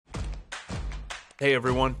Hey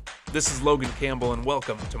everyone, this is Logan Campbell and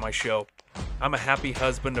welcome to my show. I'm a happy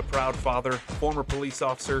husband, a proud father, former police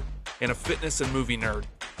officer, and a fitness and movie nerd.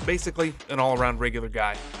 Basically, an all-around regular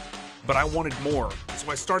guy. But I wanted more,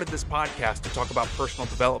 so I started this podcast to talk about personal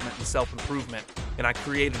development and self-improvement, and I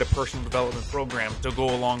created a personal development program to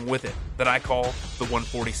go along with it that I call the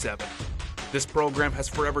 147. This program has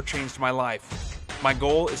forever changed my life. My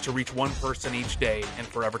goal is to reach one person each day and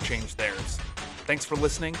forever change theirs. Thanks for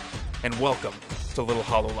listening, and welcome to Little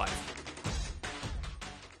Hollow Life.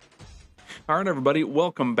 All right, everybody,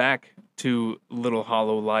 welcome back to Little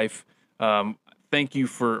Hollow Life. Thank you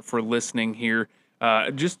for listening here.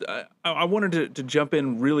 I wanted to jump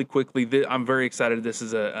in really quickly. I'm very excited. This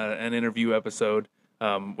is an interview episode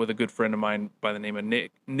with a good friend of mine by the name of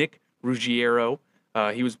Nick Ruggiero.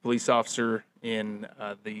 He was a police officer in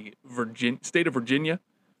the state of Virginia,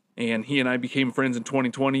 and he and I became friends in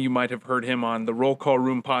 2020. You might have heard him on the Roll Call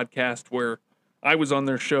Room podcast, where I was on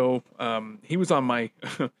their show. He was on my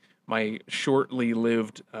my shortly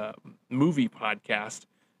lived movie podcast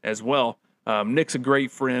as well. Nick's a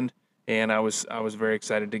great friend, and I was very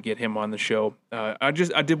excited to get him on the show. I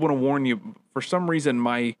did want to warn you. For some reason,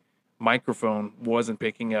 my microphone wasn't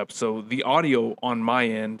picking up, so the audio on my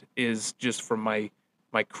end is just from my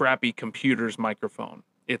crappy computer's microphone.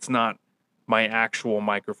 It's not my actual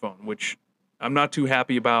microphone, which I'm not too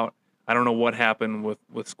happy about. I don't know what happened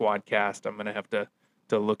with Squadcast. I'm gonna have to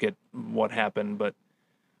look at what happened, but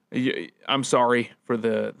I'm sorry for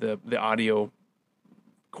the audio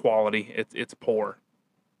quality. It's poor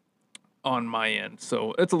on my end,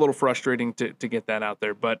 so it's a little frustrating to get that out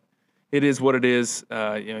there. But it is what it is.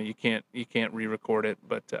 You can't re-record it.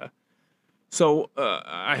 But so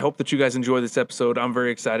I hope that you guys enjoy this episode. I'm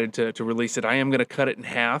very excited to release it. I am gonna cut it in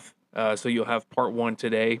half, so you'll have part 1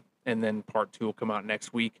 today, and then part 2 will come out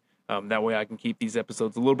next week. That way I can keep these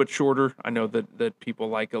episodes a little bit shorter. I know that people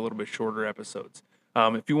like a little bit shorter episodes.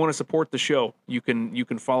 If you want to support the show, you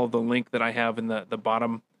can follow the link that I have in the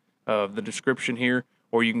bottom of the description here,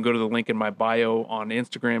 or you can go to the link in my bio on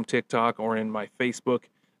Instagram, TikTok, or in my Facebook.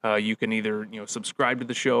 You can either subscribe to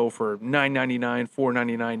the show for $9.99,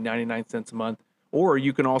 $4.99, 99 cents a month, or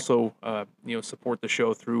you can also support the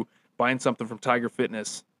show through buying something from Tiger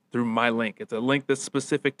Fitness through my link. It's a link that's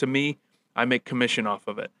specific to me. I make commission off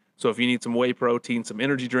of it. So if you need some whey protein, some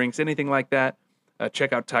energy drinks, anything like that,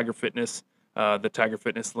 check out Tiger Fitness, the Tiger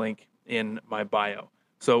Fitness link in my bio.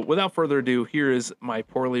 So without further ado, here is my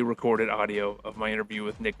poorly recorded audio of my interview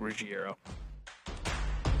with Nick Ruggiero.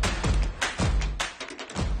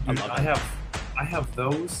 Dude, I have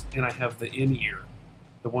those, and I have the in-ear,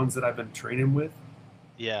 the ones that I've been training with.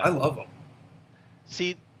 Yeah. I love them.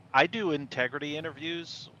 See, I do integrity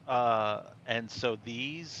interviews, and so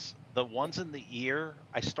the ones in the ear,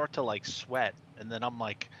 I start to like sweat, and then I'm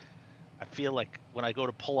like, I feel like when I go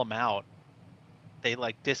to pull them out, they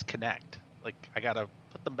like disconnect. Like I gotta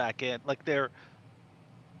put them back in. Like they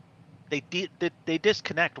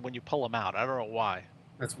disconnect when you pull them out. I don't know why.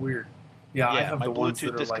 That's weird. Yeah, I have my the ones Bluetooth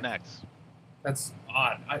that are disconnects. like. That's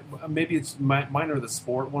odd. Maybe it's mine are the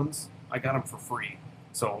sport ones. I got them for free,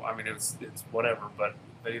 so I mean it's whatever. But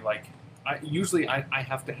they like. I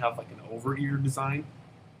have to have like an over ear design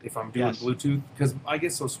if I'm doing Bluetooth, because I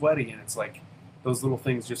get so sweaty and it's like those little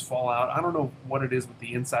things just fall out. I don't know what it is with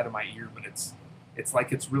the inside of my ear, but it's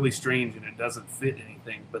like it's really strange and it doesn't fit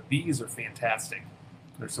anything. But these are fantastic.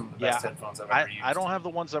 They're some of the best headphones I've ever used. I don't have the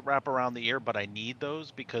ones that wrap around the ear, but I need those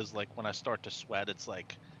because like when I start to sweat, it's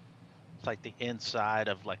like the inside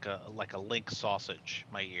of like a link sausage,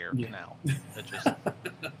 my ear canal. It just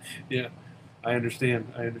yeah, I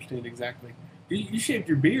understand exactly. You shaved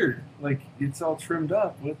your beard, like it's all trimmed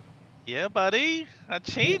up. Yeah, buddy, I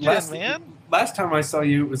changed it, man. Last time I saw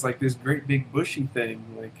you, it was like this great big bushy thing.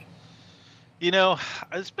 Like,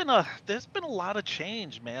 there's been a lot of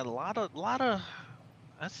change, man. A lot of,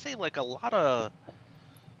 I'd say like a lot of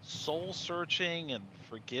soul searching and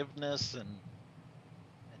forgiveness and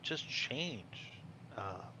just change.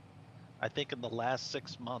 I think in the last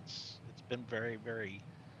 6 months, it's been very, very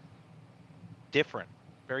different.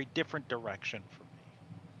 Very different direction for me.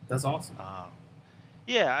 That's awesome.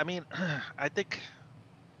 Yeah, I mean, I think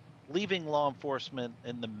leaving law enforcement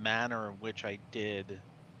in the manner in which I did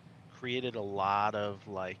created a lot of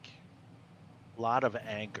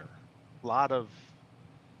anger, a lot of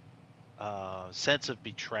sense of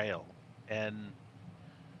betrayal, and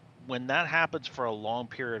when that happens for a long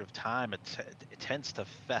period of time, it tends to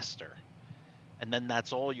fester, and then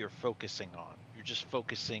that's all you're focusing on. You're just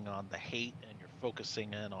focusing on the hate, and you're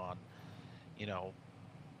focusing in on,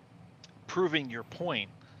 proving your point,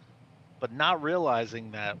 but not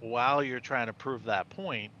realizing that while you're trying to prove that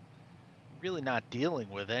point, really not dealing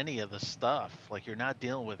with any of the stuff. Like you're not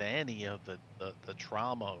dealing with any of the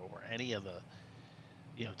trauma or any of the,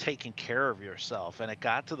 taking care of yourself. And it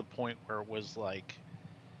got to the point where it was like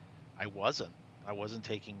I wasn't. I wasn't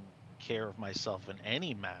taking care of myself in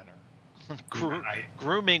any manner. I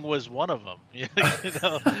Grooming was one of them.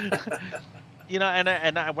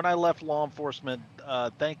 know, when I left law enforcement,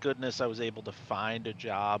 thank goodness I was able to find a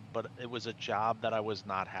job, but it was a job that I was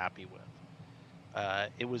not happy with.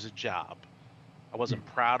 It was a job. I wasn't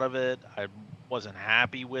proud of it. I wasn't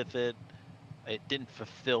happy with it. It didn't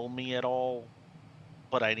fulfill me at all,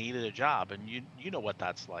 but I needed a job. And you know what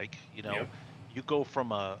that's like. Yep. You go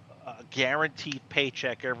from a guaranteed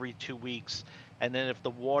paycheck every 2 weeks, and then if the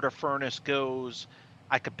water furnace goes,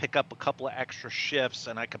 I could pick up a couple of extra shifts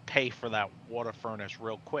and I could pay for that water furnace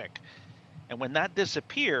real quick. And when that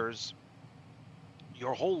disappears,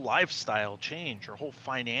 your whole lifestyle change, your whole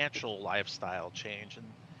financial lifestyle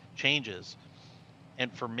changes.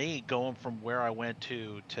 And for me, going from where I went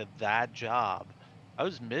to that job, I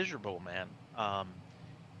was miserable, man.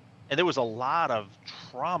 And there was a lot of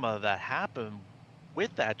trauma that happened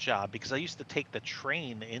with that job because I used to take the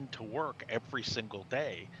train into work every single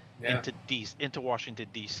day into Washington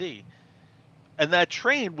D.C. And that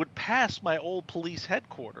train would pass my old police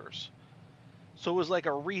headquarters. So it was like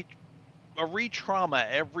a re-trauma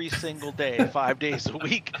every single day, 5 days a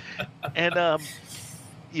week. And I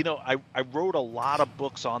wrote a lot of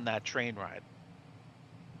books on that train ride.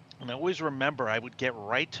 And I always remember I would get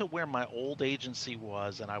right to where my old agency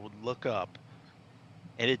was and I would look up,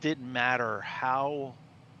 and it didn't matter how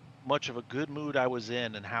much of a good mood I was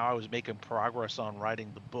in and how I was making progress on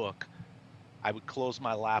writing the book. I would close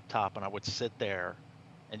my laptop and I would sit there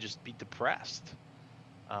and just be depressed.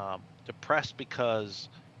 Depressed because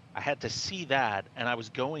I had to see that and I was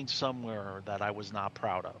going somewhere that I was not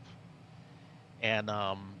proud of. And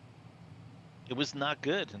it was not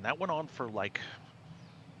good. And that went on for like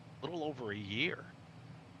a little over a year.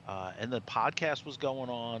 And the podcast was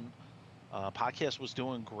going on. Podcast was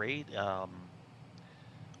doing great.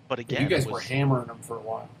 But again, you guys were hammering them for a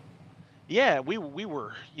while. Yeah, we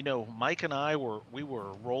were, Mike and I were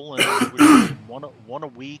rolling. We were doing one a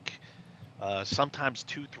week, sometimes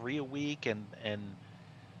 2, 3 a week, and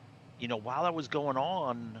while that was going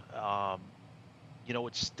on, I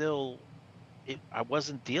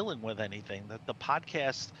wasn't dealing with anything. That the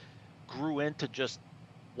podcast grew into just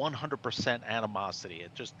 100% animosity.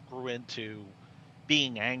 It just grew into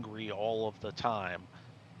being angry all of the time.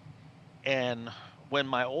 And when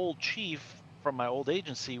my old chief from my old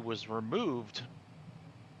agency was removed,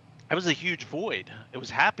 it was a huge void. It was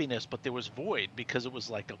happiness, but there was void because it was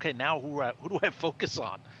like, okay, now who do I focus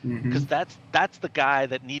on? Because that's the guy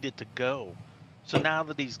that needed to go. So now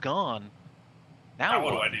that he's gone, now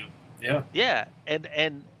what do I do? Yeah. Yeah,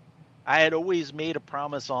 and I had always made a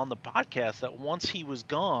promise on the podcast that once he was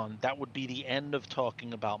gone, that would be the end of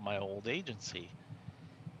talking about my old agency.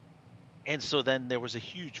 And so then there was a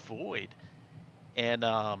huge void. And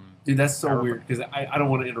dude, that's so weird because I don't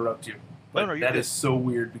want to interrupt you, but no, that is so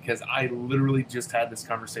weird because I literally just had this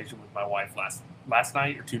conversation with my wife last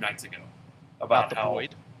night or 2 nights ago about the how,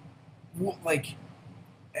 void. Well, like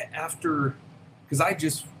after, because I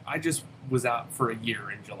just was out for a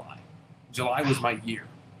year in July. July was my year.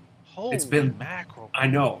 Holy it's been mackerel! I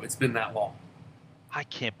know it's been that long. I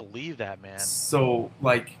can't believe that, man. So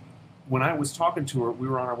like when I was talking to her, we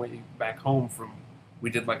were on our way back home from. We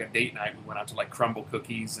did like a date night. We went out to like crumble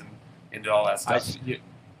cookies and did all that stuff. Dude,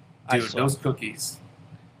 those cookies.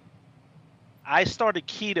 I started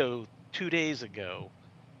keto 2 days ago,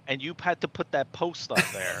 and you had to put that post up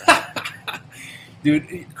there. Dude,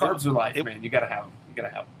 carbs are life, man. You gotta have them. You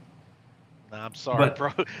gotta have them. No, I'm sorry, bro.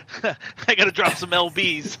 I gotta drop some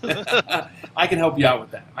lbs. I can help you out with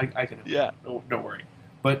that. I can. Yeah. Don't worry.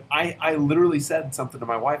 But I literally said something to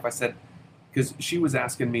my wife. I said, because she was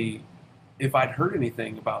asking me if I'd heard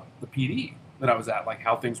anything about the PD that I was at, like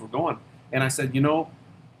how things were going. And I said,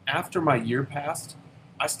 after my year passed,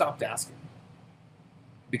 I stopped asking.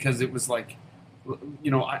 Because it was like,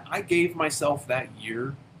 I gave myself that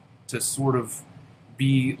year to sort of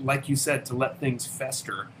be, like you said, to let things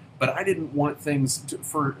fester. But I didn't want things to,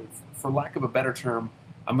 for lack of a better term,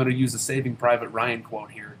 I'm going to use a Saving Private Ryan quote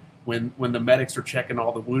here. When the medics are checking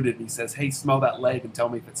all the wounded and he says, hey, smell that leg and tell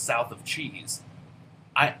me if it's south of cheese.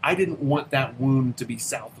 I didn't want that wound to be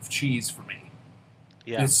south of cheese for me.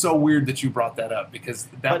 Yeah. And it's so weird that you brought that up because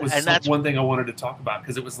that's one thing I wanted to talk about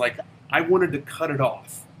because it was like I wanted to cut it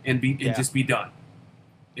off and just be done.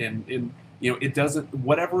 And it doesn't,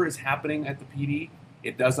 whatever is happening at the PD,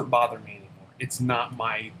 it doesn't bother me anymore. It's not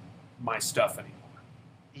my stuff anymore.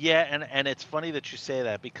 Yeah, and it's funny that you say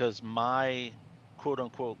that because my quote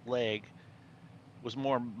unquote leg was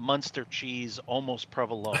more Munster cheese, almost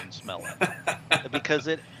provolone smelling, because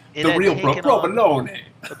it The had real taken on provolone.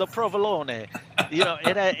 the provolone.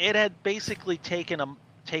 It had basically taken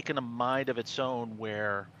a mind of its own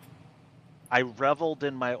where I reveled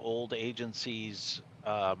in my old agency's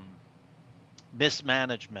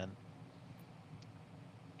mismanagement,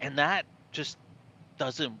 and that just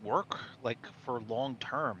doesn't work like for long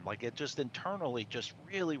term. Like it just internally just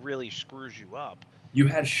really, really screws you up. You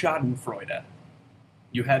had Schadenfreude.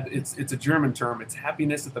 You had it's a German term. It's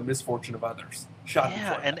happiness at the misfortune of others. Yeah,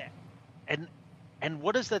 Schadenfreude. and and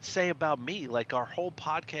what does that say about me? Like our whole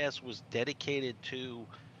podcast was dedicated to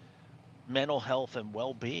mental health and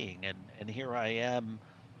well-being, and here I am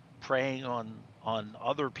preying on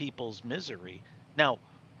other people's misery. Now,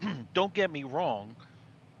 don't get me wrong,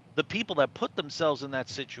 the people that put themselves in that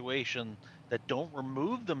situation that don't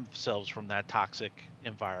remove themselves from that toxic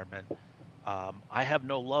environment, I have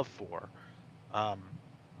no love for. Um,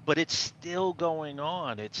 but it's still going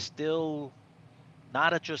on. It's still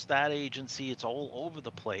not at just that agency. It's all over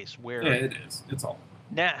the place. Yeah, Where it is. It's all.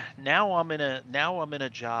 now I'm in a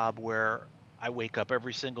job where I wake up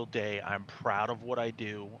every single day. I'm proud of what I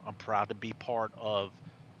do. I'm proud to be part of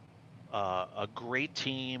a great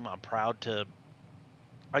team.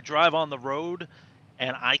 I drive on the road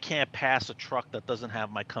and I can't pass a truck that doesn't have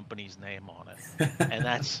my company's name on it. And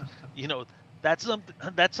that's, you know, that's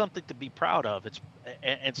something to be proud of.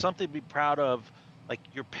 And something to be proud of. Like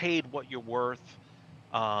you're paid what you're worth.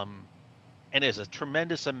 Um, and there's a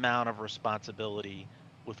tremendous amount of responsibility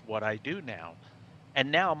with what I do now.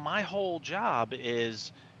 And now my whole job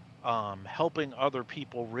is helping other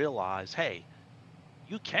people realize, hey,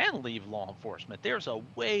 you can leave law enforcement. There's a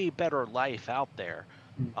way better life out there.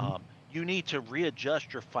 Mm-hmm. You need to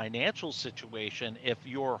readjust your financial situation if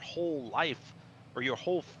your whole life or your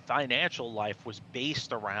whole financial life was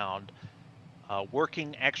based around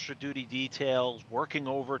working extra duty details, working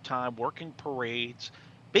overtime, working parades,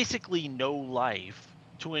 basically no life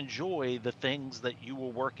to enjoy the things that you were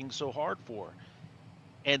working so hard for.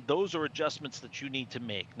 And those are adjustments that you need to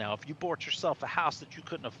make. Now, if you bought yourself a house that you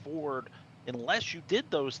couldn't afford, unless you did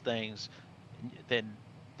those things, then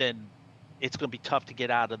then it's going to be tough to get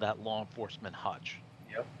out of that law enforcement hutch.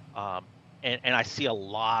 Yep. Um, and I see a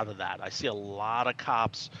lot of that. I see a lot of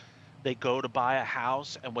cops. They go to buy a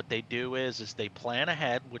house, and what they do is they plan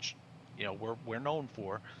ahead, which we're known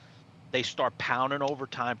for. They start pounding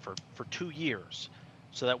overtime for 2 years,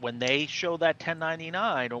 so that when they show that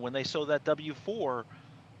 1099 or when they show that W-4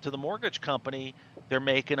 to the mortgage company, they're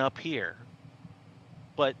making up here.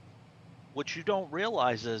 But what you don't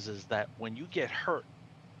realize is that when you get hurt,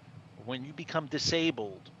 or when you become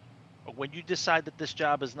disabled, or when you decide that this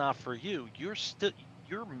job is not for you,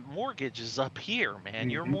 your mortgage is up here, man.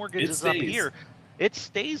 Your Mm-hmm. mortgage It is up stays. here. It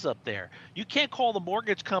stays up there. You can't call the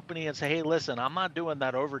mortgage company and say, "Hey, listen, I'm not doing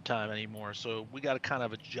that overtime anymore, so we got to kind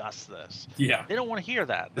of adjust this." Yeah. They don't want to hear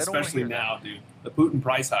that. They don't want to Especially hear now, dude. The Putin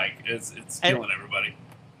price hike it's that. killing everybody.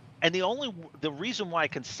 And the reason why I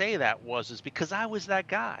can say that is because I was that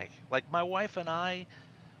guy. Like my wife and I,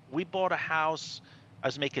 we bought a house. I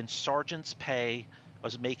was making sergeant's pay. I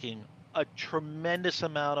was making a tremendous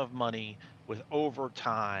amount of money with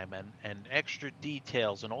overtime and extra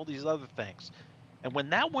details and all these other things. And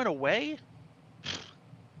when that went away,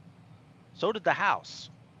 so did the house.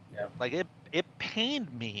 Yeah. Like it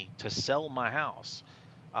pained me to sell my house.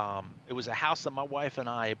 It was a house that my wife and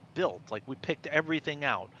I built. Like we picked everything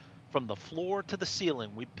out from the floor to the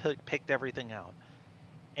ceiling. We picked everything out,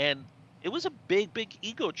 and it was a big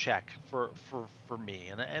ego check for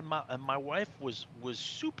me. And my wife was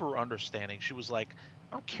super understanding. She was like,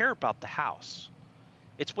 I don't care about the house.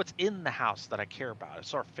 It's what's in the house that I care about.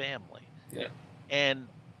 It's our family. Yeah. And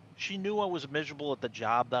she knew I was miserable at the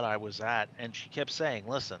job that I was at, and she kept saying,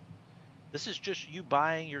 "Listen, this is just you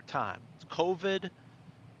buying your time. It's COVID.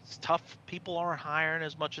 It's tough. People aren't hiring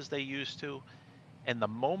as much as they used to." And the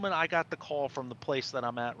moment I got the call from the place that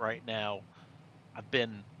I'm at right now, I've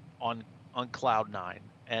been on on cloud nine.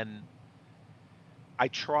 And I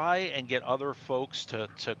try and get other folks to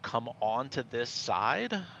come on to this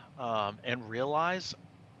side and realize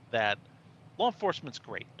that law enforcement's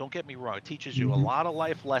great. Don't get me wrong. It teaches you a Mm-hmm. lot of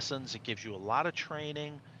life lessons. It gives you a lot of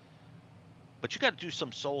training, but you got to do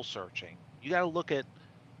some soul searching. You got to look at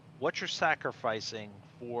what you're sacrificing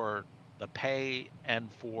for the pay and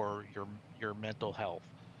for your mental health.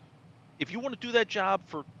 If you want to do that job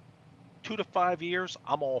for 2 to 5 years,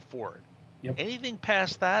 I'm all for it. Yep. Anything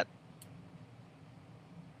past that,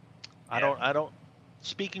 I Yeah. don't. I don't.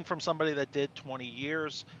 Speaking from somebody that did 20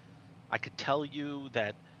 years, I could tell you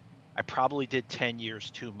that I probably did 10 years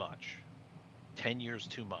too much. 10 years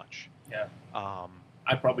too much. Yeah. Um,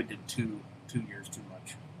 I probably did 2 years too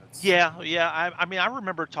much. yeah. I mean, I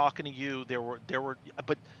remember talking to you.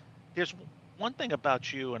 But there's one thing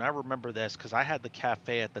about you, and I remember this because I had the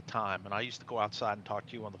cafe at the time, and I used to go outside and talk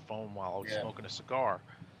to you on the phone while I was Yeah. smoking a cigar.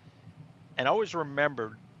 And I always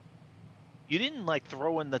remembered you didn't like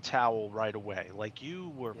throw in the towel right away. Like you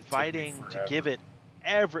were It took me fighting to give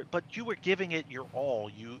forever. it but you were giving it your all.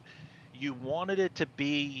 You wanted it to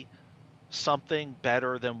be something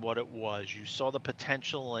better than what it was. You saw the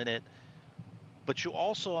potential in it, but you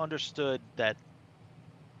also understood that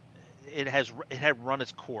it had run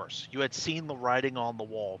its course. You had seen the writing on the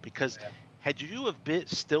wall because Yeah. had you have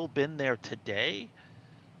still been there today,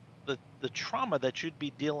 the trauma that you'd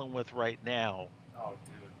be dealing with right now. Oh,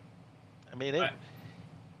 dude. I mean, I I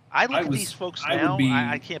I look at these was folks I would now,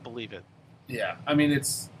 I be can't believe it. yeah. I mean,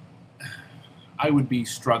 I would be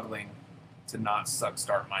struggling to not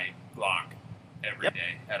start my block every Yep.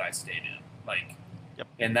 day had I stayed in. Like, Yep.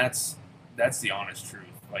 and that's the honest truth.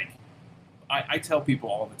 Like, I tell people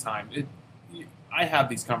all the time. I have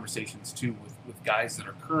these conversations too with guys that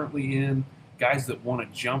are currently in, guys that want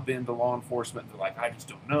to jump into law enforcement. They're like, I just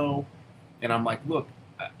don't know, and I'm like, look,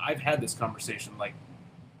 I've had this conversation. Like,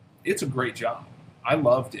 it's a great job. I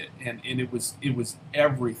loved it, and it was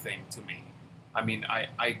everything to me. I mean, I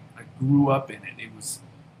grew up in it. It was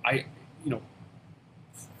I you know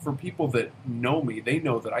for people that know me, they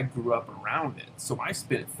know that I grew up around it. So I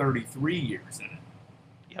spent 33 years in it.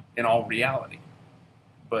 Yep. In all reality,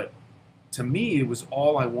 but to me, it was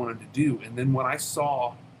all I wanted to do. And then when I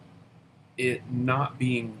saw it not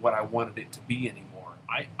being what I wanted it to be anymore,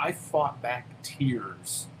 I fought back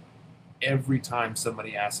tears every time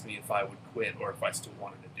somebody asked me if I would quit or if I still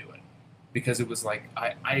wanted to do it, because it was like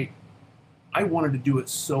I wanted to do it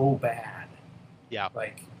so bad. Yeah.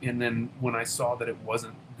 Like, and then when I saw that it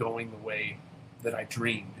wasn't going the way that I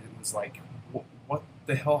dreamed, it was like, what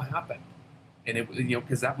the hell happened? And it,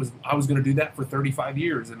 because I was going to do that for 35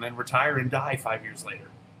 years and then retire and die 5 years later.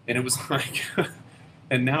 And it was like,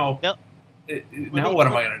 and now, Now, now what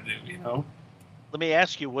am I going to do? let me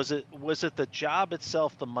ask you, was it the job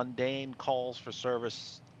itself, the mundane calls for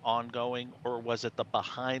service ongoing, or was it the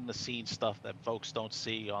behind the scenes stuff that folks don't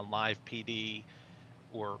see on Live PD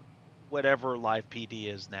or whatever Live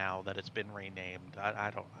PD is now that it's been renamed?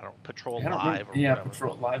 I don't Patrol I don't Live remember. or Yeah, whatever.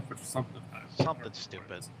 Patrol Live, Patrol something. Something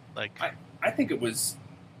stupid. Like I think it was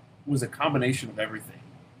a combination of everything.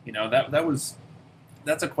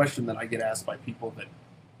 That's a question that I get asked by people that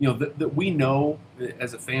that we know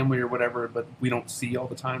as a family or whatever, but we don't see all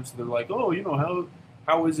the time. So they're like, oh,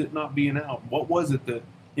 how is it not being out? What was it that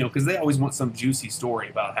because they always want some juicy story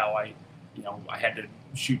about how I had to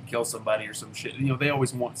shoot and kill somebody or some shit. They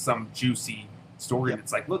always want some juicy story. Yep. And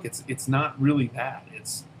it's like, look, it's not really that.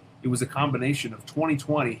 It was a combination of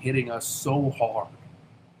 2020 hitting us so hard.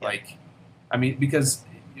 Like, I mean, because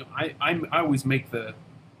I always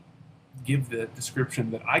give the description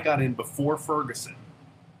that I got in before Ferguson,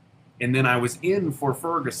 and then I was in for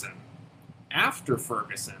Ferguson, after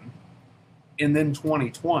Ferguson, and then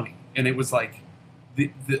 2020, and it was like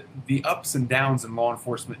the ups and downs in law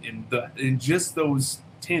enforcement in just those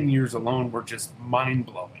 10 years alone were just mind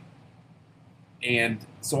blowing. And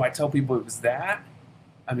so I tell people it was that.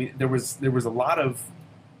 I mean, there was a lot of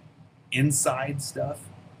inside stuff,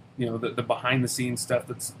 the behind the scenes stuff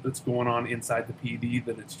that's going on inside the PD,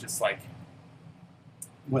 that it's just like,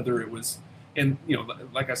 whether it was, and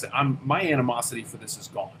like I said, my animosity for this is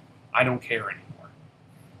gone. I don't care anymore.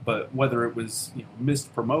 But whether it was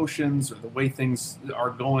missed promotions or the way things are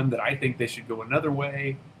going, that I think they should go another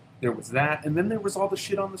way, there was that, and then there was all the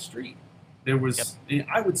shit on the street. There was,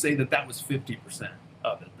 I would say that was 50%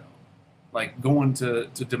 of it, though. Like going to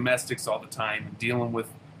domestics all the time and dealing with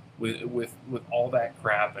all that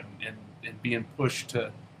crap and being pushed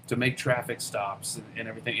to make traffic stops and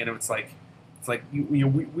everything. And it's like we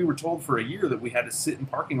were told for a year that we had to sit in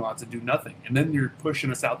parking lots and do nothing, and then you're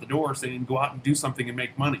pushing us out the door saying go out and do something and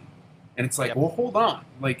make money. And it's like, well, hold on,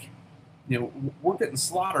 like we're getting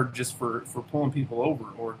slaughtered just for pulling people over,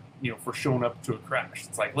 or for showing up to a crash.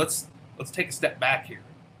 It's like, let's take a step back here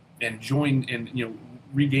and join and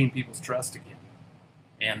regain people's trust again.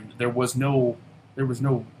 And there was no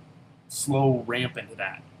slow ramp into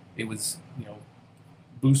that. It was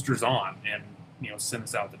boosters on and send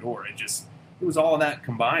us out the door. It was all of that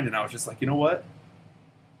combined, and I was just like, you know what?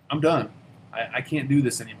 I'm done. I can't do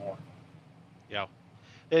this anymore. Yeah.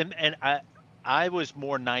 And I was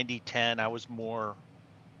more 90-10. I was more,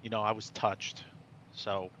 I was touched.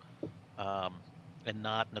 So, and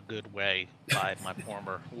not in a good way by my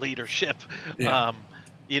former leadership. Yeah.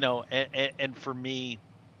 And for me,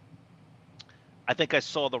 I think I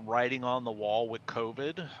saw the writing on the wall with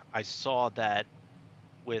COVID. I saw that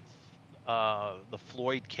with the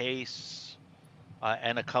Floyd case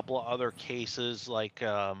and a couple of other cases like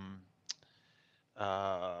uh,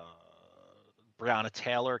 Breonna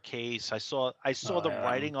Taylor case. I saw Oh the yeah,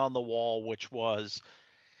 writing on the wall, which was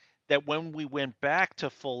that when we went back to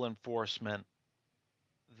full enforcement,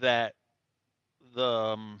 that the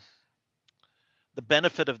um, the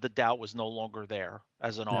benefit of the doubt was no longer there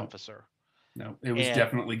as an no, officer. no. It was And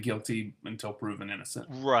definitely guilty until proven innocent.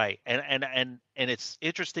 right, and it's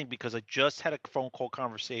interesting because I just had a phone call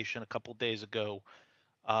conversation a couple days ago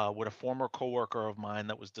with a former coworker of mine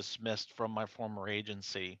that was dismissed from my former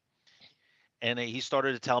agency, and he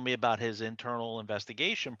started to tell me about his internal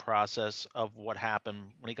investigation process of what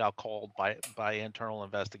happened when he got called by internal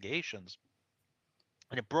investigations,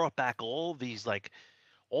 and it brought back all these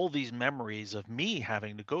memories of me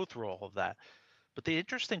having to go through all of that. But the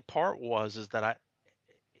interesting part was is that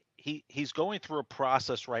he's going through a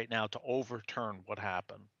process right now to overturn what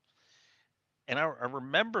happened. And I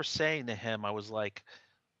remember saying to him, I was like,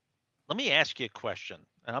 let me ask you a question.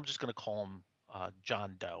 And I'm just going to call him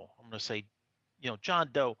John Doe. I'm going to say, John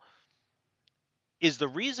Doe, is the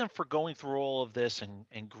reason for going through all of this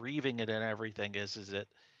and grieving it and everything is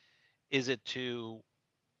it to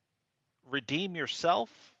redeem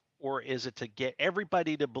yourself, or is it to get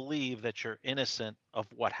everybody to believe that you're innocent of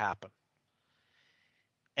what happened?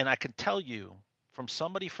 And I can tell you from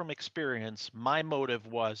somebody from experience, my motive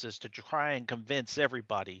was is to try and convince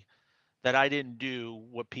everybody that I didn't do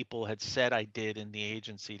what people had said I did in the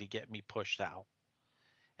agency to get me pushed out.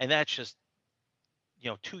 And that's just,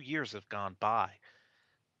 2 years have gone by.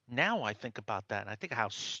 Now I think about that and I think how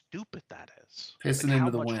stupid that is. Like Pissing how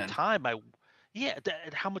into the much wind. time yeah,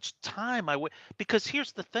 how much time because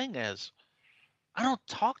here's the thing is, I don't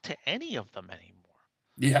talk to any of them anymore.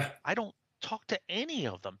 Yeah. I don't talk to any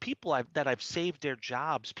of them. People that I've saved their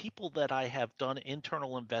jobs, people that I have done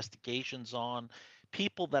internal investigations on,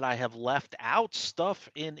 people that I have left out stuff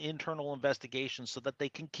in internal investigations so that they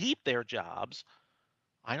can keep their jobs.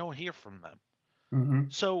 I don't hear from them. Hmm.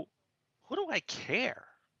 So, who do I care?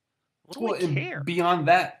 What do I Well, and care? beyond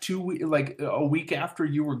that, like a week after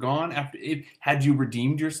you were gone, after it had you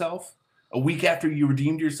redeemed yourself, a week after you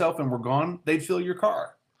redeemed yourself and were gone, they'd fill your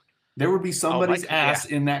car. There would be Oh, somebody's yeah. ass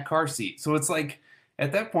in that car seat. So it's like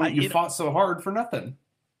at that I point you you know, fought so hard for nothing.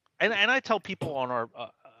 and I tell people on our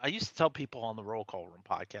I used to tell people on the Roll Call Room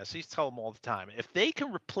podcast. I used to tell them all the time, if they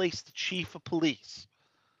can replace the chief of police,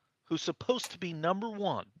 who's supposed to be number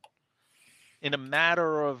one, in a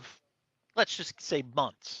matter of, let's just say,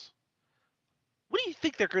 months, what do you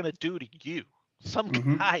think they're going to do to you? Some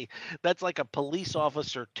Hmm. guy that's like a police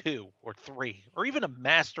officer 2 or 3, or even a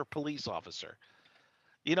master police officer.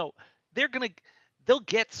 You know, they're going to, they'll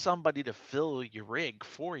get somebody to fill your rig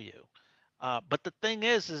for you. But the thing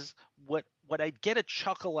is what I get a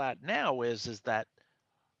chuckle at now is that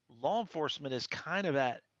law enforcement is kind of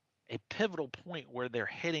at a pivotal point where they're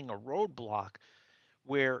hitting a roadblock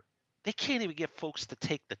where they can't even get folks to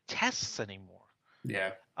take the tests anymore.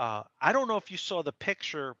 Yeah. I don't know if you saw the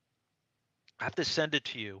picture. I have to send it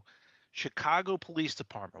to you. Chicago Police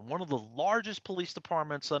Department, one of the largest police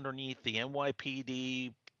departments underneath the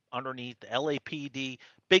NYPD, underneath the LAPD,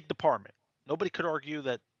 big department. Nobody could argue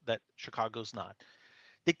that Chicago's not.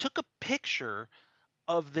 They took a picture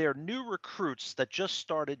of their new recruits that just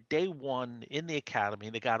started day one in the academy.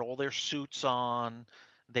 They got all their suits on.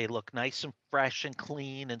 They look nice and fresh and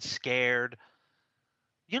clean and scared.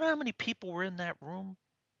 You know how many people were in that room?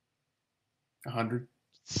 100.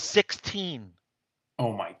 16.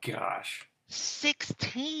 Oh my gosh.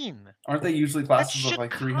 16. Aren't they usually That's classes of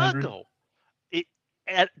like 300? Chicago. It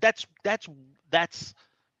that's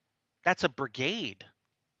that's a brigade.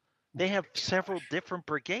 Oh They my have several gosh. different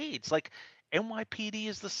brigades. Like NYPD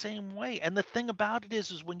is the same way. And the thing about it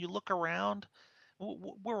is when you look around,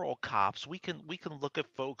 we're all cops. We can look at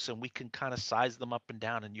folks and we can kind of size them up and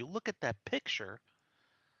down. And you look at that picture,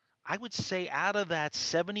 I would say out of that,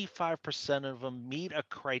 75% of them meet a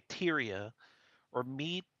criteria or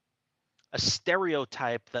meet a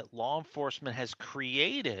stereotype that law enforcement has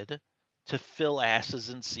created to fill asses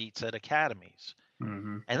in seats at academies.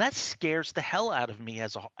 Hmm. And that scares the hell out of me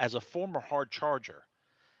as a former hard charger,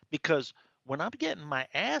 because when I'm getting my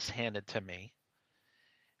ass handed to me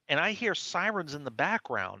and I hear sirens in the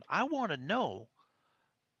background, I want to know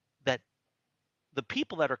that the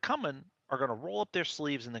people that are coming are going to roll up their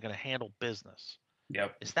sleeves and they're going to handle business.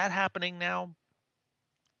 Yep. Is that happening now?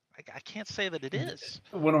 I can't say that it is.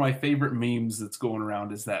 One of my favorite memes that's going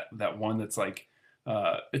around is that one that's like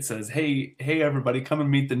It says, "Hey, everybody, come and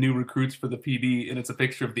meet the new recruits for the PD," and it's a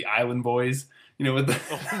picture of the Island Boys, with the.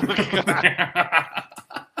 Oh my god.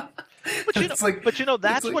 It's like it's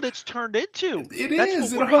That's like what it's turned into. it That's what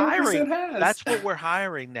is. It we're hiring. 100% has. That's what we're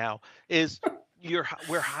hiring now. Is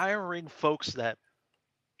we're hiring folks that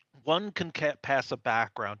one can pass a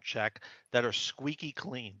background check, that are squeaky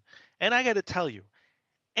clean. And I got to tell you,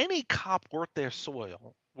 any cop worth their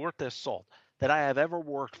salt that I have ever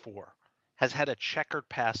worked for has had a checkered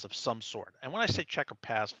past of some sort. And when I say checkered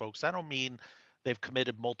past, folks, I don't mean they've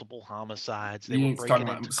committed multiple homicides, they You were ain't talking breaking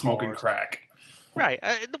into about smoking cars. crack. Right.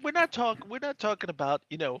 We're not talking about,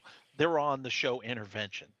 they're on the show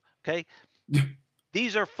intervention. Okay?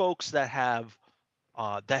 These are folks that have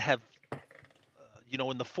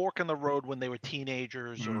in the fork in the road when they were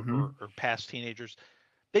teenagers or, Mm-hmm. or, or past teenagers,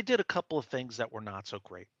 they did a couple of things that were not so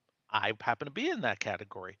great. I happen to be in that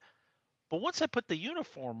category. But once I put the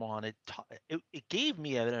uniform on, it gave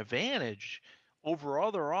me an advantage over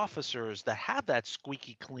other officers that have that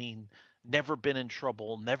squeaky clean, never been in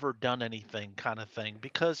trouble, never done anything kind of thing,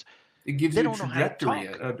 because It gives they you a don't know how to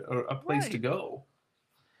trajectory, talk. a place to Right. go.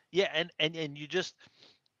 Yeah, and you just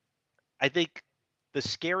I think the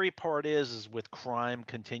scary part is with crime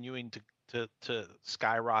continuing to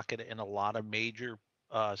skyrocket in a lot of major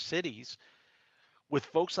cities, with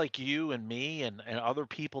folks like you and me and other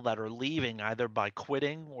people that are leaving either by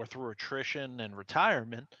quitting or through attrition and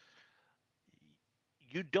retirement.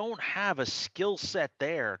 You don't have a skill set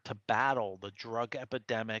there to battle the drug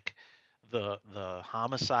epidemic, the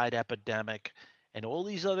homicide epidemic, and all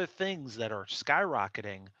these other things that are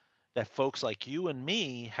skyrocketing, that folks like you and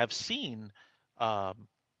me have seen um,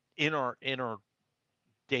 in our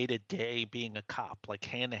day to day being a cop, like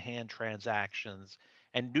hand to hand transactions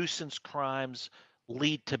and nuisance crimes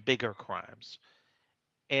lead to bigger crimes.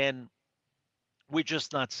 And we're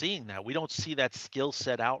just not seeing that. We don't see that skill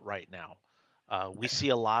set out right now. We see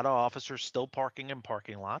a lot of officers still parking in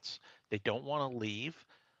parking lots. They don't want to leave.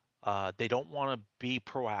 They don't want to be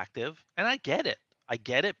proactive. And I get it. I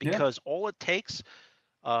get it, Yeah. because all it takes.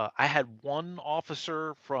 I had one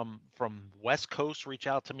officer from West Coast reach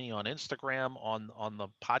out to me on Instagram on the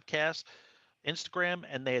podcast Instagram,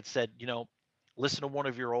 and they had said, listen to one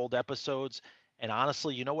of your old episodes. And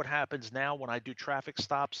honestly, you know what happens now when I do traffic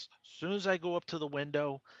stops? As soon as I go up to the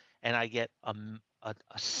window and I get a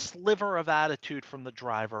sliver of attitude from the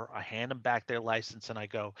driver, I hand them back their license and I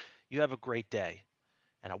go, "You have a great day."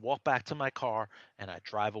 And I walk back to my car and I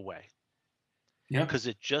drive away, Yeah. because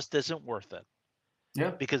it just isn't worth it.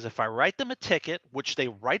 Yeah. Because if I write them a ticket, which they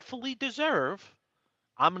rightfully deserve,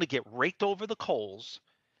 I'm going to get raked over the coals,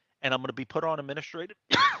 and I'm going to be put on administrative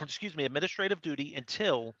administrative duty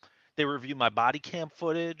until they review my body cam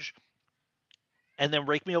footage and then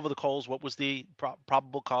rake me over the coals. What was the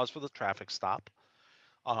probable cause for the traffic stop?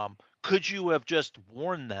 Could you have just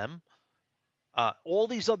warned them? All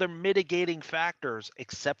these other mitigating factors,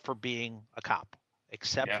 except for being a cop,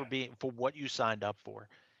 except Yeah. for what you signed up for.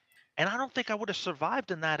 And I don't think I would have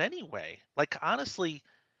survived in that anyway. Like, honestly,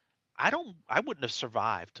 I wouldn't have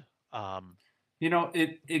survived. Um,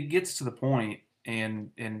 It gets to the point,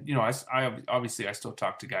 and obviously I still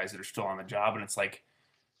talk to guys that are still on the job, and it's like,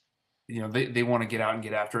 they want to get out and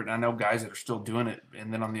get after it. And I know guys that are still doing it.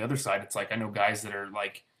 And then on the other side, it's like I know guys that are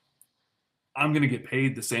like, I'm going to get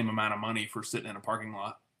paid the same amount of money for sitting in a parking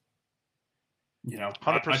lot. I take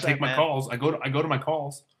 100%, my man. calls. I go to my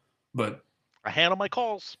calls, but I handle my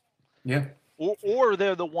calls. yeah. Or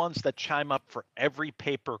they're the ones that chime up for every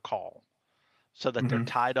paper call so that they're Hmm.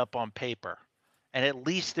 tied up on paper. And at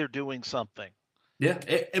least they're doing something. Yeah.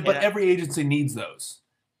 And But every agency needs those.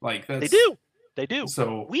 Like they that's do. They do.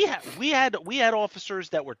 so. We had officers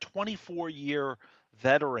that were 24-year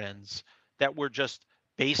veterans that were just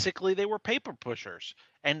basically they were paper pushers.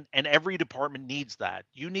 And every department needs that.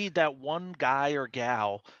 You need that one guy or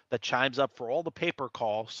gal that chimes up for all the paper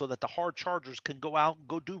calls so that the hard chargers can go out and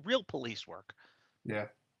go do real police work. Yeah.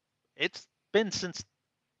 It's been since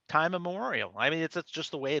time immemorial. I mean, it's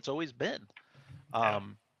just the way it's always been. Yeah.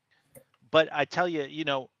 Um, but I tell you,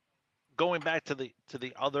 going back to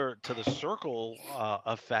the circle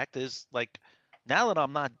effect is like, now that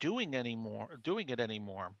I'm not doing it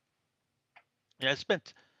anymore. I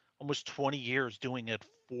spent almost 20 years doing it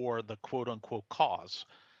for the quote unquote cause.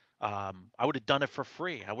 I would have done it for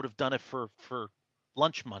free. I would have done it for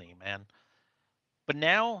lunch money, man. But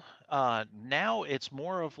now it's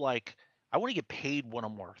more of like, I want to get paid what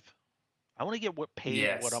I'm worth. I want to get paid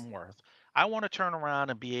what Yes. I'm worth. I want to turn around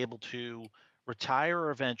and be able to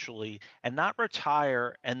retire eventually, and not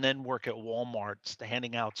retire and then work at Walmart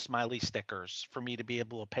handing out smiley stickers for me to be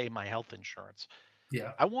able to pay my health insurance.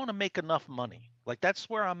 Yeah. I want to make enough money. Like that's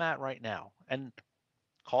where I'm at right now. And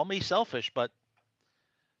call me selfish, but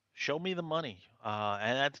show me the money.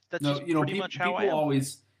 And that's No, just pretty much how I people am.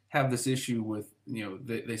 always have this issue with,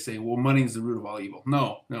 they say, well, money is the root of all evil.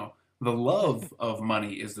 No, no. The love of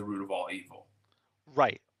money is the root of all evil.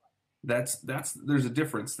 Right. There's a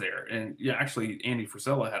difference there. And yeah, actually, Andy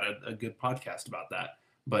Frisella had a good podcast about that.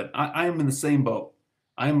 But I am in the same boat.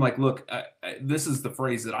 I'm like, look, this is the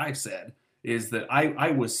phrase that I've said is that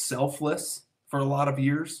I was selfless for a lot of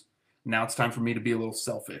years. Now it's time for me to be a little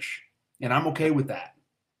selfish. And I'm okay Yep. with that.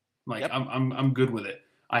 Like Yep. I'm good with it.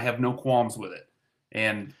 I have no qualms with it. I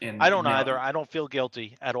And don't either. I don't feel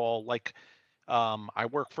guilty at all. Like I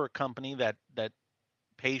work for a company that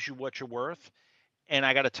pays you what you're worth. And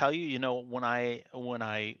I got to tell you, when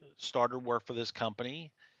I started work for this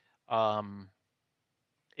company, um,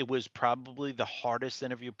 it was probably the hardest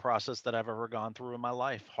interview process that I've ever gone through in my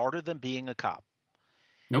life, harder than being a cop.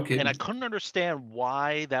 no And I kidding. couldn't understand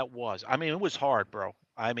why that was. I mean, it was hard, bro.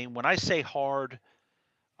 I mean, when I say hard,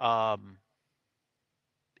 um,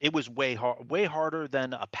 it was way harder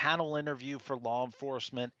than a panel interview for law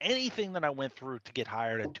enforcement, anything that I went through to get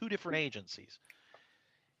hired at two different agencies.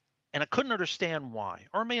 And I couldn't understand why.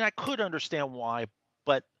 Or I mean, I could understand why,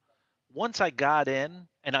 but once I got in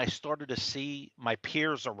and I started to see my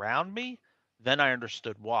peers around me, then I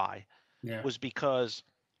understood why. Yeah. Was because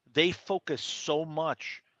they focus so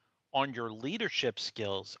much on your leadership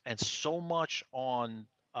skills and so much on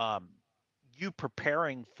um, you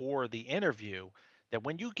preparing for the interview that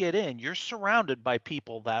when you get in, you're surrounded by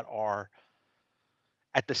people that are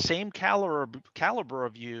at the same caliber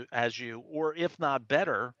of you as you, or if not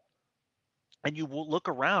better. And you will look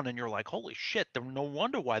around and you're like, holy shit, no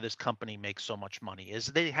wonder why this company makes so much money is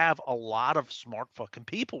they have a lot of smart fucking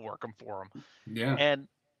people working for them. Yeah. And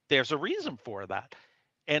there's a reason for that.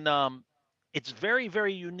 And it's very,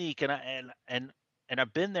 very unique. And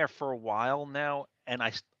I've been there for a while now. And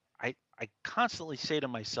I constantly say to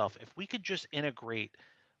myself, if we could just integrate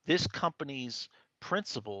this company's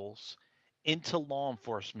principles into law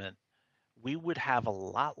enforcement, we would have a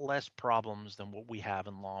lot less problems than what we have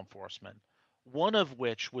in law enforcement. One of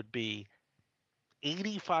which would be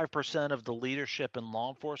 85% of the leadership in law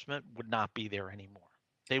enforcement would not be there anymore.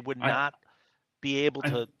 They would I not be able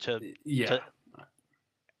I yeah. to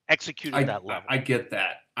execute at that I level. get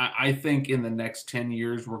that. I think in the next 10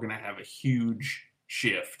 years we're gonna have a huge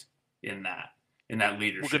shift in that We're going to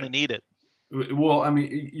leadership. need it. Well, I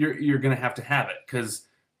mean, you're gonna have to have it because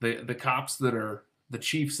the cops that are the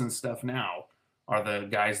chiefs and stuff now are the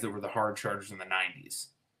guys that were the hard chargers in the '90s.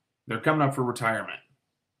 They're coming up for retirement.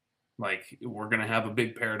 Like we're gonna have a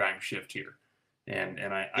big paradigm shift here, and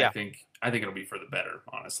Yeah, I think it'll be for the better,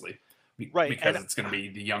 honestly, right. because And it's gonna be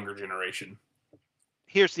the younger generation.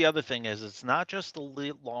 here's the other thing is it's not just the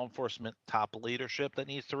law enforcement top leadership that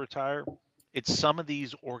needs to retire. It's some of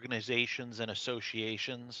these organizations and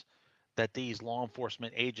associations that these law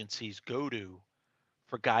enforcement agencies go to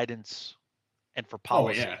for guidance and for Oh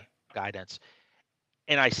yeah, policy guidance.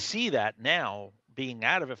 And I see that now being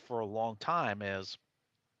out of it for a long time is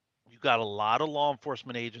you got a lot of law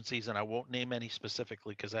enforcement agencies, and I won't name any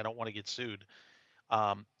specifically because I don't want to get sued.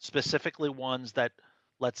 Specifically ones that,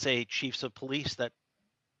 let's say, chiefs of police that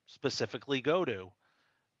specifically go to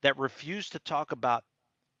that refuse to talk about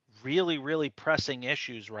really, really pressing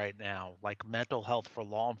issues right now, like mental health for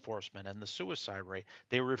law enforcement and the suicide rate.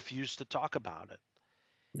 They refuse to talk about it.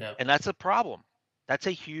 yeah. And that's a problem. That's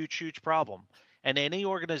a huge, huge problem. And any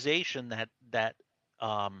organization that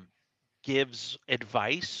um, gives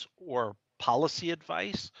advice or policy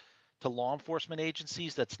advice to law enforcement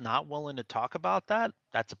agencies that's not willing to talk about that,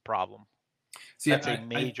 that's a problem. See, That's a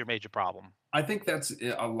major, major problem. I think that's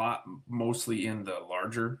a lot, mostly in the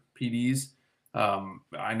larger PDs.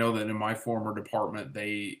 I know that in my former department,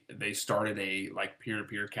 they started a like peer to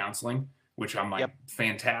peer counseling, which I'm like, Yep,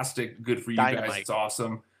 fantastic, good for you guys, dynamite. it's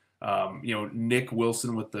awesome. Nick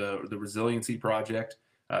Wilson with the Resiliency Project,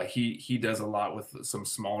 he does a lot with some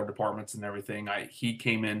smaller departments and everything. He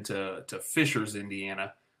came into to Fishers,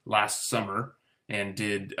 Indiana, last summer and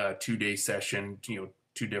did a 2 day session,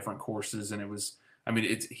 two different courses, and it was I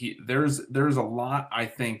mean, there's a lot I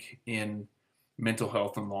think in mental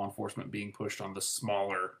health and law enforcement being pushed on the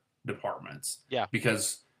smaller departments Yeah,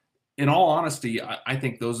 because, in all honesty, I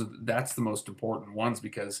think that's the most important ones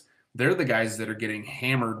because they're the guys that are getting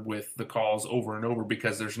hammered with the calls over and over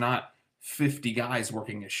because there's not 50 guys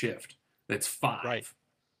working a shift. That's right, five,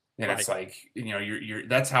 and it's right. like you're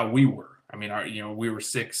that's how we were. I mean, we were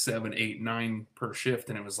 6, 7, 8, 9 per shift,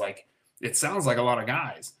 and it was like it sounds like a lot of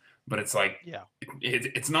guys, but it's like Yeah.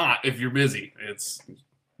 it's not if you're busy.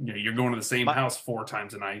 you're going to the same My house 4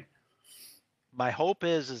 times a night. my hope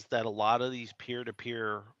is that a lot of these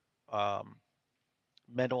peer-to-peer um,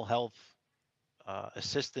 mental health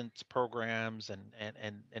assistance programs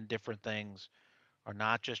and different things are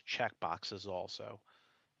not just check boxes also,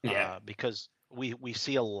 Yeah. because we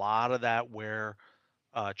see a lot of that where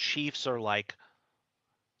chiefs are like,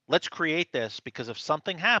 let's create this because if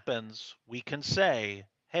something happens, we can say,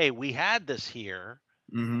 hey, we had this here,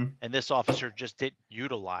 Mm-hmm. and this officer just didn't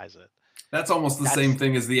utilize it. That's almost the same That's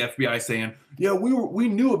thing as the FBI saying, "Yeah, we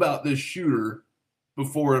knew about this shooter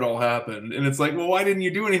before it all happened," and it's like, well, why didn't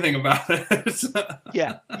you do anything about it?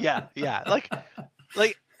 yeah.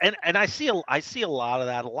 And I see a lot of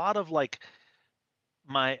that. A lot of like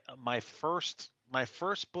my first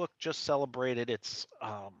book just celebrated its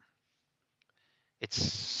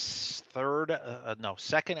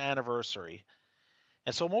second anniversary,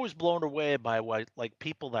 and so I'm always blown away by what like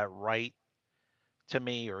people that write to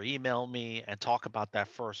me or email me and talk about that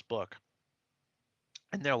first book,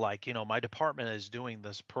 and they're like, my department is doing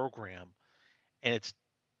this program, and it's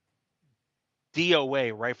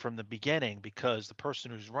DOA right from the beginning because the person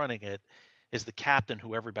who's running it is the captain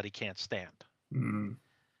who everybody can't stand. Mm,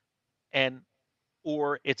 And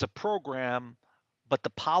or it's a program, but the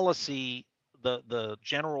policy, the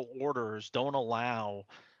general orders don't allow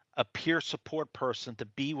a peer support person to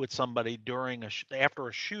be with somebody during after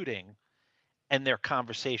a shooting, and their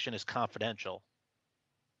conversation is confidential,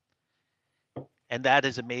 and that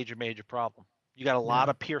is a major problem. You got a lot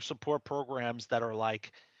yeah, of peer support programs that are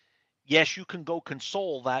like, yes, you can go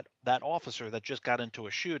console that officer that just got into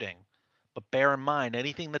a shooting, but bear in mind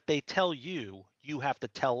anything that they tell you, you have to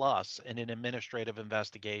tell us in an administrative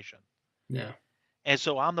investigation. yeah, And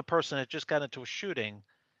so I'm the person that just got into a shooting.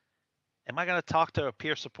 Am I going to talk to a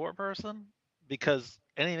peer support person? Because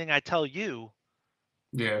anything I tell you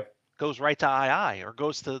yeah, goes right to II or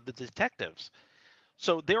goes to the detectives.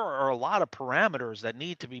 So there are a lot of parameters that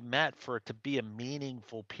need to be met for it to be a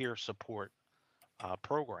meaningful peer support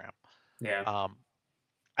program. yeah. Um,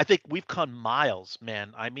 I think we've come miles,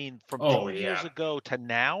 man. I mean, from Oh 2 years yeah. ago to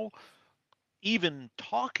now, even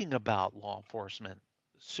talking about law enforcement,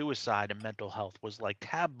 suicide, and mental health was like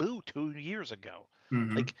taboo 2 years ago.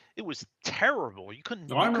 Mm-hmm. Like it was terrible. You couldn't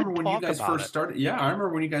No, I you remember couldn't when you talk guys about first it. started. Yeah, I remember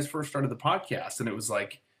when you guys first started the podcast, and it was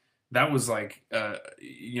like, that was like,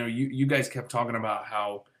 you guys kept talking about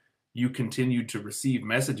how you continued to receive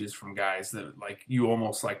messages from guys that like you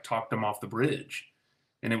almost like talked them off the bridge,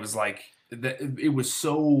 and it was like that. It was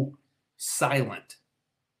so silent.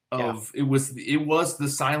 Yeah. It was the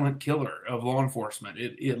silent killer of law enforcement.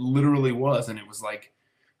 It literally was, and it was like,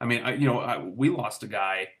 I mean, we lost a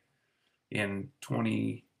guy in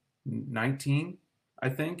 2019, I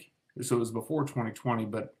think. So it was before 2020,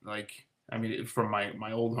 but like, I mean, from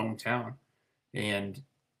my old hometown, and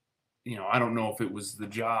I don't know if it was the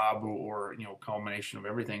job or culmination of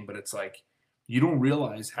everything, but it's like you don't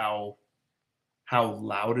realize how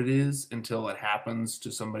loud it is until it happens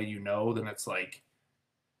to somebody then it's like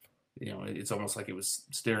it's almost like it was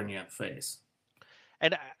staring you in the face.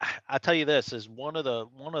 And I'll tell you this is one of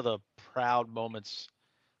the proud moments.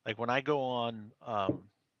 Like when I go on, I'll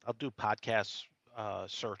do podcast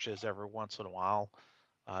searches every once in a while.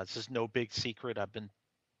 This is no big secret. I've been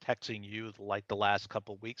texting you like the last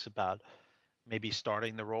couple of weeks about maybe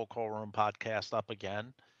starting the Roll Call Room podcast up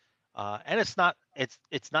again. And it's not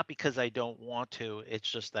because I don't want to. It's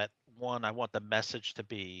just that one, I want the message to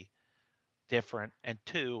be different, and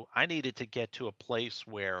two, I needed to get to a place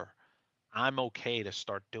where I'm okay to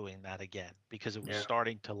start doing that again because it was Yeah,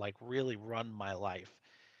 starting to like really run my life.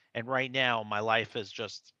 And right now, my life is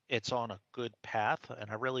just it's on a good path,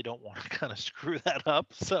 and I really don't want to kind of screw that up.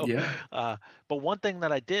 So, yeah, uh, but one thing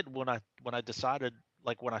that I did when I decided,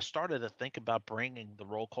 like when I started to think about bringing the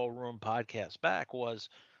Roll Call Room podcast back, was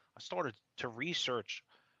I started to research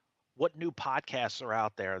what new podcasts are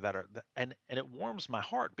out there that are, and it warms my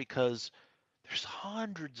heart because there's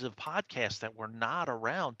hundreds of podcasts that were not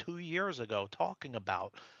around 2 years ago talking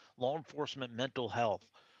about law enforcement mental health,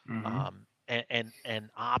 mm-hmm. and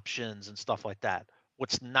options and stuff like that.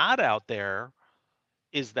 What's not out there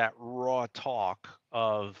is that raw talk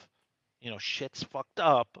of, shit's fucked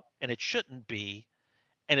up and it shouldn't be,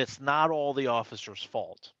 and it's not all the officer's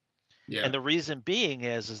fault. Yeah. And the reason being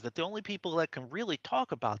is that the only people that can really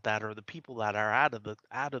talk about that are the people that are out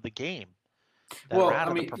of the game, that are Well, out I of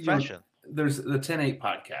the mean, profession. there's the 10-8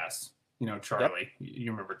 podcast. Yep. Charlie,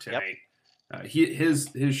 you remember Yep. 10-8.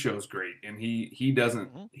 His show's great, and he doesn't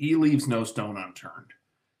Hmm. he leaves no stone unturned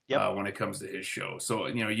Yep. when it comes to his show. So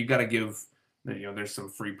you got to give there's some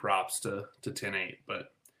free props to 10-8,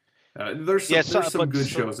 but Yes, there's some but good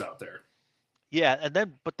shows out there. Yeah, and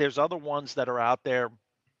then but there's other ones that are out there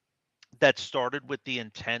that started with the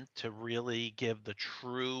intent to really give the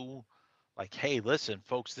true, like, hey, listen,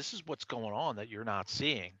 folks, this is what's going on that you're not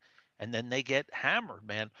seeing. And then they get hammered,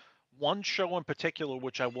 man. One show in particular,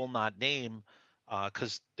 which I will not name,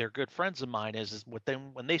 because they're good friends of mine, is with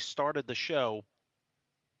them when they started the show,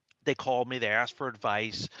 they called me, they asked for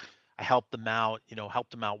advice. I helped them out,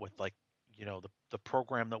 helped them out with like, the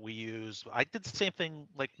program that we use. I did the same thing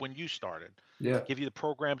like when you started, Yeah. give you the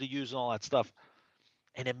program to use and all that stuff.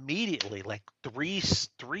 And immediately, like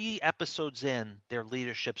three episodes in, their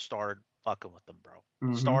leadership started fucking with them, bro.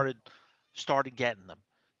 Mm-hmm. Started getting them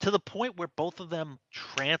to the point where both of them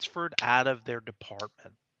transferred out of their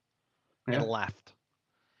department and Yeah. left.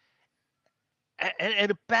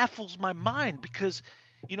 And it baffles my mind because,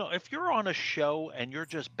 if you're on a show and you're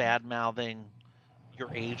just bad mouthing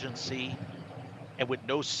your agency and with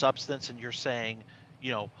no substance, and you're saying,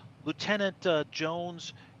 Lieutenant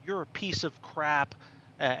Jones, you're a piece of crap,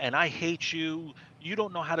 and I hate you. You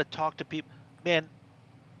don't know how to talk to people, man.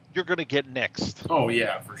 You're gonna get nixed. Oh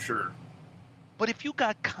yeah, for sure. But if you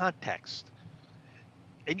got context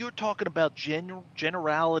and you're talking about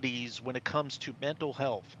generalities when it comes to mental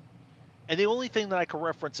health, and the only thing that I can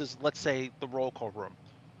reference is, let's say, the roll call room.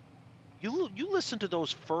 You listen to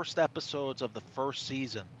those first episodes of the first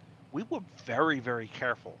season. We were very, very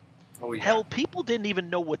careful. Oh yeah. Hell, people didn't even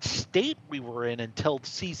know what state we were in until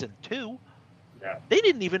season 2. Yeah. They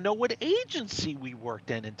didn't even know what agency we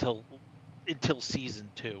worked in until season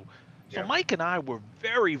 2. So Yeah. Mike and I were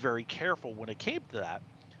very, very careful when it came to that.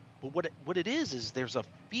 But what it is there's a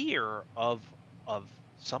fear of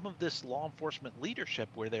some of this law enforcement leadership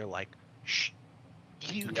where they're like, shh,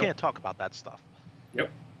 you Yep. can't talk about that stuff.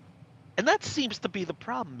 Yep. And that seems to be the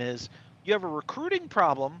problem is you have a recruiting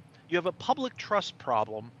problem, you have a public trust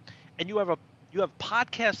problem, and you have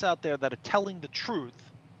podcasts out there that are telling the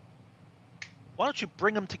truth. Why don't you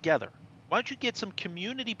bring them together? Why don't you get some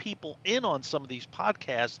community people in on some of these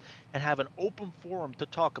podcasts and have an open forum to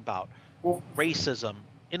talk about Well, racism,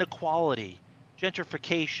 inequality,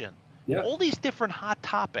 gentrification, yeah. all these different hot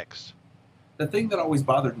topics? The thing that always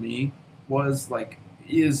bothered me was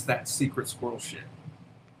is that secret squirrel shit.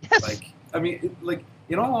 Yes.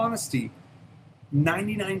 In all honesty,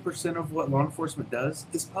 99% of what law enforcement does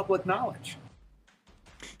is public knowledge.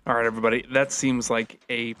 All right, everybody, that seems like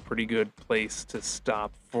a pretty good place to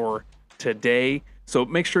stop for today. So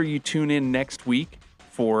make sure you tune in next week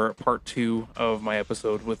for part 2 of my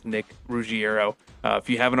episode with Nick Ruggiero. If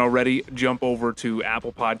you haven't already, jump over to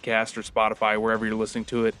Apple Podcast or Spotify, wherever you're listening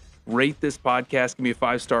to it. Rate this podcast, give me a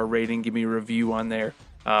 5-star rating, give me a review on there.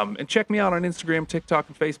 And check me out on Instagram, TikTok,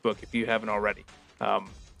 and Facebook if you haven't already.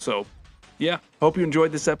 So, yeah, hope you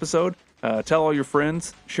enjoyed this episode. Tell all your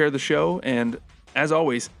friends, share the show, and as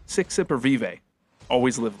always, Sic Semper Vive.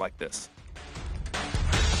 Always live like this.